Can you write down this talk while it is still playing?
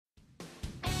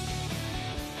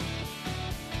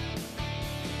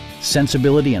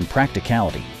Sensibility and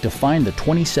practicality define the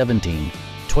 2017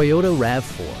 Toyota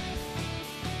RAV4.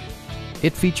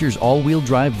 It features all-wheel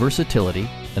drive versatility,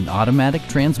 an automatic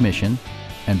transmission,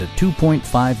 and a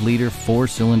 2.5-liter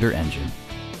four-cylinder engine.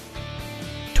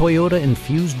 Toyota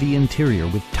infused the interior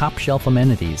with top-shelf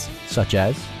amenities such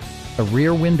as a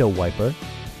rear window wiper,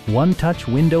 one-touch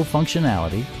window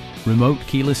functionality, remote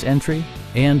keyless entry,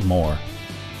 and more.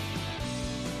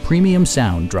 Premium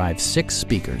sound drives 6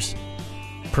 speakers,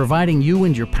 providing you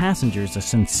and your passengers a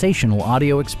sensational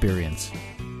audio experience.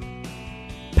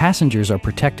 Passengers are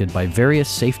protected by various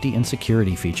safety and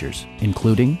security features,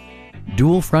 including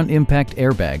dual front impact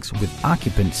airbags with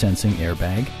occupant sensing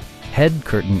airbag, head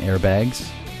curtain airbags,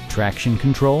 traction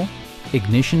control,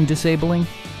 ignition disabling,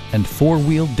 and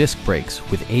 4-wheel disc brakes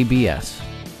with ABS.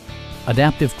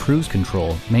 Adaptive Cruise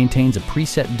Control maintains a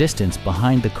preset distance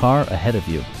behind the car ahead of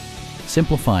you,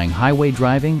 simplifying highway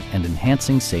driving and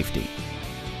enhancing safety.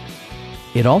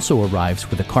 It also arrives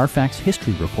with a Carfax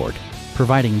history report,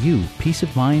 providing you peace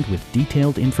of mind with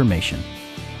detailed information.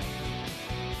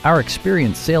 Our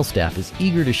experienced sales staff is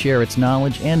eager to share its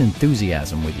knowledge and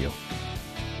enthusiasm with you.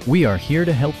 We are here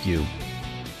to help you